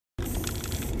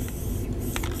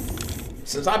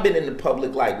since I've been in the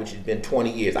public light, which has been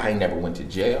 20 years, I ain't never went to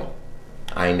jail.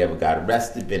 I ain't never got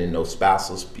arrested, been in no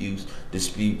spousal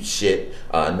dispute shit,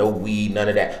 no weed, none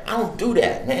of that. I don't do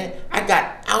that, man. I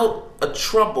got out of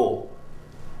trouble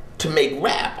to make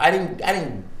rap. I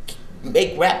didn't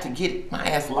make rap to get my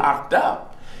ass locked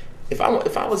up. If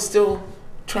I was still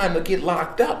trying to get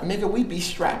locked up, nigga, we'd be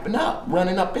strapping up,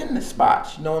 running up in the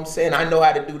spots. You know what I'm saying? I know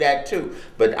how to do that too.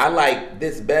 But I like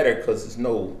this better because there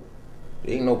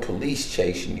ain't no police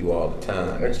chasing you all the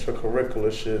time.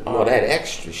 Extracurricular shit. All that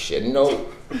extra shit. You know,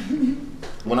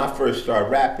 when I first started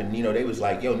rapping, you know, they was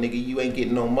like, yo, nigga, you ain't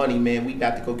getting no money, man. We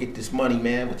got to go get this money,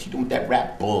 man. What you doing with that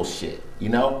rap bullshit? You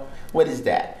know? What is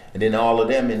that? And then all of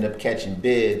them end up catching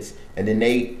bids, and then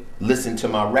they listen to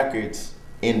my records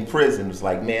in prison. It was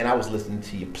like, man, I was listening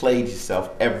to you played yourself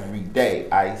every day,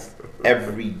 Ice,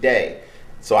 every day.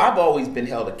 So I've always been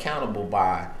held accountable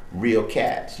by real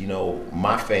cats, you know,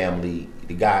 my family,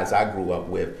 the guys I grew up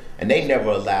with, and they never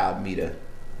allowed me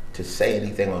to say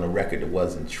anything on a record that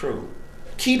wasn't true.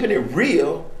 Keeping it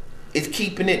real is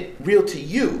keeping it real to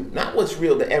you, not what's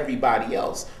real to everybody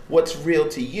else. What's real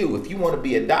to you. If you want to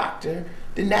be a doctor,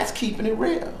 then that's keeping it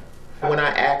real. When I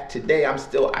act today, I'm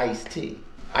still Ice-T.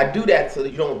 I do that so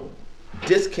that you don't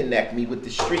disconnect me with the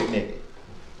street nigga.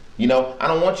 You know, I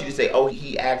don't want you to say, oh,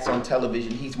 he acts on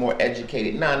television, he's more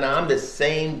educated. Nah, I'm the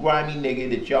same grimy nigga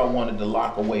that y'all wanted to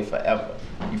lock away forever.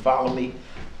 You follow me?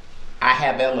 I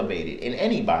have elevated, and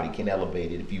anybody can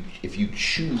elevate it if you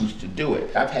choose to do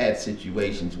it. I've had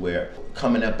situations where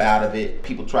coming up out of it,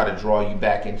 people try to draw you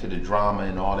back into the drama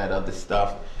and all that other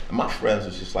stuff. And my friends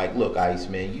was just like, look, Ice,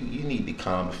 man, you need to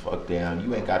calm the fuck down.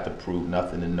 You ain't got to prove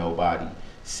nothing to nobody.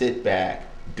 Sit back.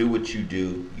 Do what you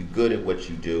do. You good at what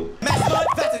you do.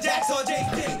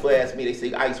 People ask me, they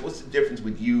say, Ice, what's the difference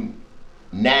with you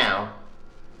now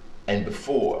and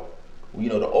before? You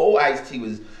know, the old Ice-T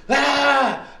was,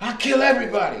 I'll kill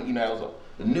everybody. You know,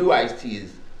 the new Ice-T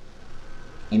is,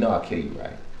 you know I'll kill you,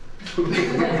 right?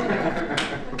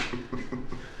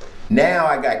 Now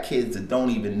I got kids that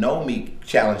don't even know me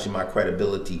challenging my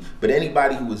credibility, but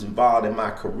anybody who was involved in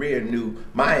my career knew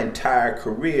my entire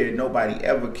career, nobody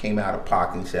ever came out of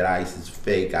pocket and said Ice is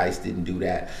fake, Ice didn't do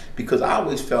that. Because I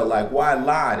always felt like, why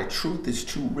lie? The truth is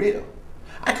too real.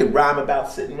 I could rhyme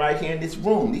about sitting right here in this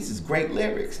room. These is great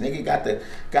lyrics. Nigga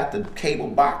got the cable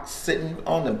box sitting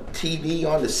on the TV,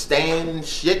 on the stand and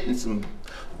shit, and some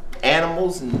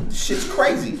animals and shit's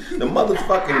crazy. The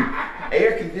motherfucking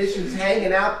air conditioners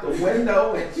hanging out the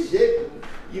window and shit.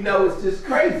 You know, it's just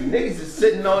crazy. Niggas is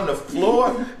sitting on the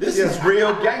floor. This is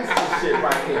real gangster shit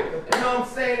right here. You know what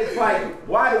I'm saying? It's like,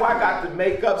 why do I got to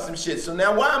make up some shit? So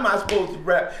now why am I supposed to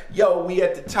rap? Yo, we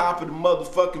at the top of the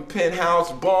motherfucking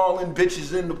penthouse, balling,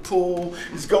 bitches in the pool,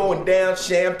 it's going down,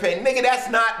 champagne. Nigga, that's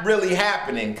not really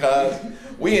happening, cuz.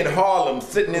 We in Harlem,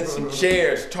 sitting in some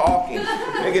chairs, talking.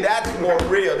 Nigga, that's more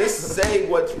real. This say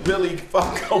what's really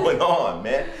fuck going on,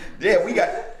 man. Yeah, we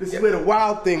got. This is where the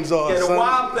wild things are, son. The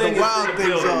wild things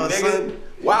are, son.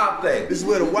 Wild things. This is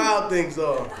where the wild things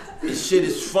are. This shit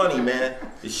is funny, man.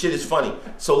 This shit is funny.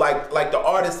 So like the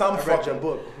artist I'm fucking. I read your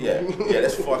book. Yeah,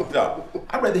 that's fucked up.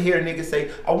 I'd rather hear a nigga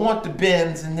say, I want the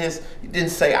Benz and this. You didn't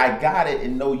say I got it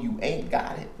and no you ain't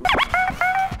got it.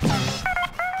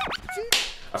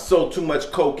 I sold too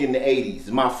much coke in the 80s. It's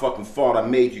my fucking fault I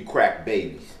made you crack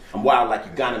babies. I'm wild like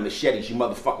you got machetes, you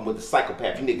motherfucking with a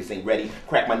psychopath. You niggas ain't ready.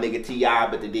 Crack my nigga T.I.,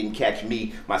 but they didn't catch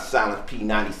me. My silent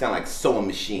P90 sound like sewing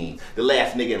machine. The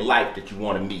last nigga in life that you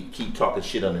want to meet. Keep talking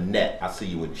shit on the net. I'll see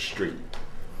you in the street.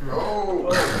 Oh,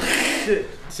 shit.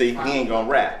 See, he ain't gonna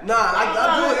rap. Nah,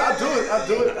 I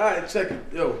do it. All right, check it.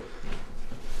 Yo.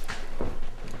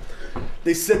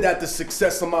 They said that the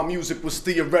success of my music was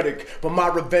theoretic, but my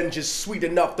revenge is sweet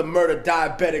enough to murder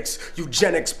diabetics.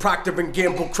 Eugenics, Procter &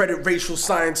 Gamble, credit racial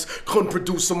science couldn't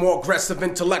produce a more aggressive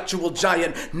intellectual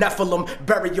giant. Nephilim,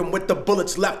 bury him with the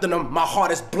bullets left in him. My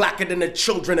heart is blacker than the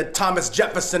children of Thomas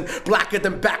Jefferson, blacker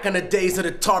than back in the days of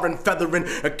the tar and feathering.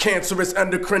 A cancerous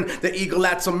endocrine, the eagle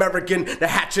that's American, the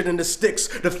hatchet and the sticks,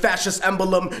 the fascist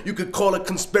emblem. You could call it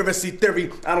conspiracy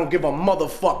theory. I don't give a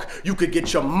motherfuck. You could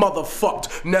get your mother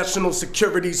fucked. National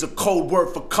security's a code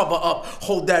word for cover up.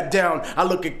 Hold that down. I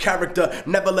look at character.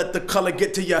 Never let the color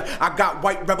get to ya. I got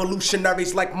white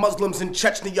revolutionaries like Muslims in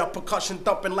Chechnya. Percussion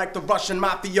thumping like the Russian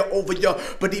mafia over ya.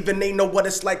 But even they know what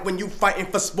it's like when you fighting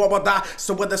for Svoboda.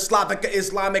 So whether Slavic or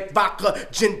Islamic vodka,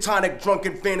 gin tonic,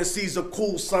 drunken fantasies are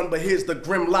cool, son. But here's the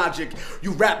grim logic.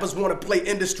 You rappers wanna play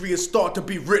industry and start to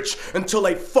be rich until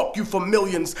they fuck you for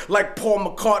millions like Paul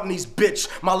McCartney's bitch.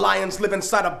 My lions live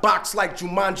inside a box like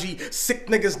Jumanji. Sick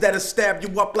niggas that'll stab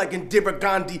you up like Indira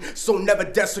Gandhi. So never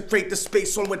desecrate the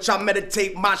space on which I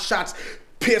meditate. My shots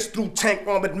pierce through tank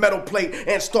armored metal plate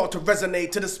and start to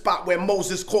resonate to the spot where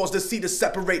Moses caused the sea to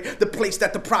separate, the place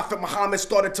that the prophet Muhammad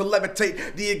started to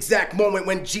levitate, the exact moment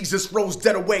when Jesus rose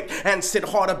dead awake and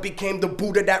Siddhartha became the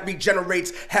Buddha that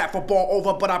regenerates. Half a bar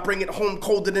over, but I bring it home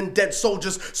colder than dead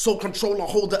soldiers. Soul controller,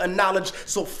 holder of knowledge,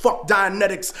 so fuck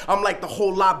Dianetics. I'm like the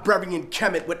whole librarian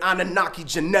Kemet with Anunnaki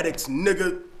genetics,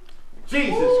 nigga.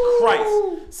 Jesus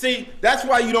Christ. See, that's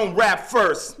why you don't rap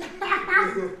first.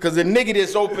 Cause the nigga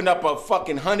just opened up a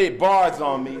fucking 100 bars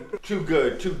on me. Too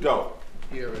good, too dope.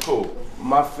 Cool.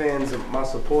 My fans and my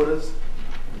supporters,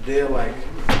 they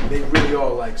really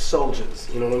are like soldiers.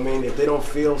 You know what I mean? If they don't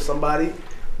feel somebody,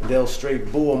 they'll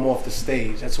straight boo them off the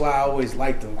stage. That's why I always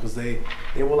liked them, because they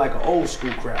were like an old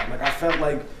school crowd. Like, I felt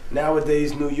like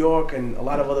nowadays New York and a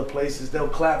lot of other places, they'll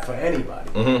clap for anybody.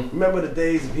 Remember the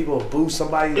days that people would boo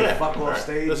somebody and fuck off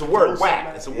stage? It's a word,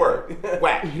 whack. It's a word,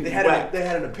 whack. They had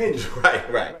an opinion.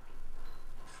 Right.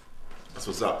 That's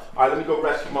what's up. All right, let me go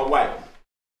rescue my wife.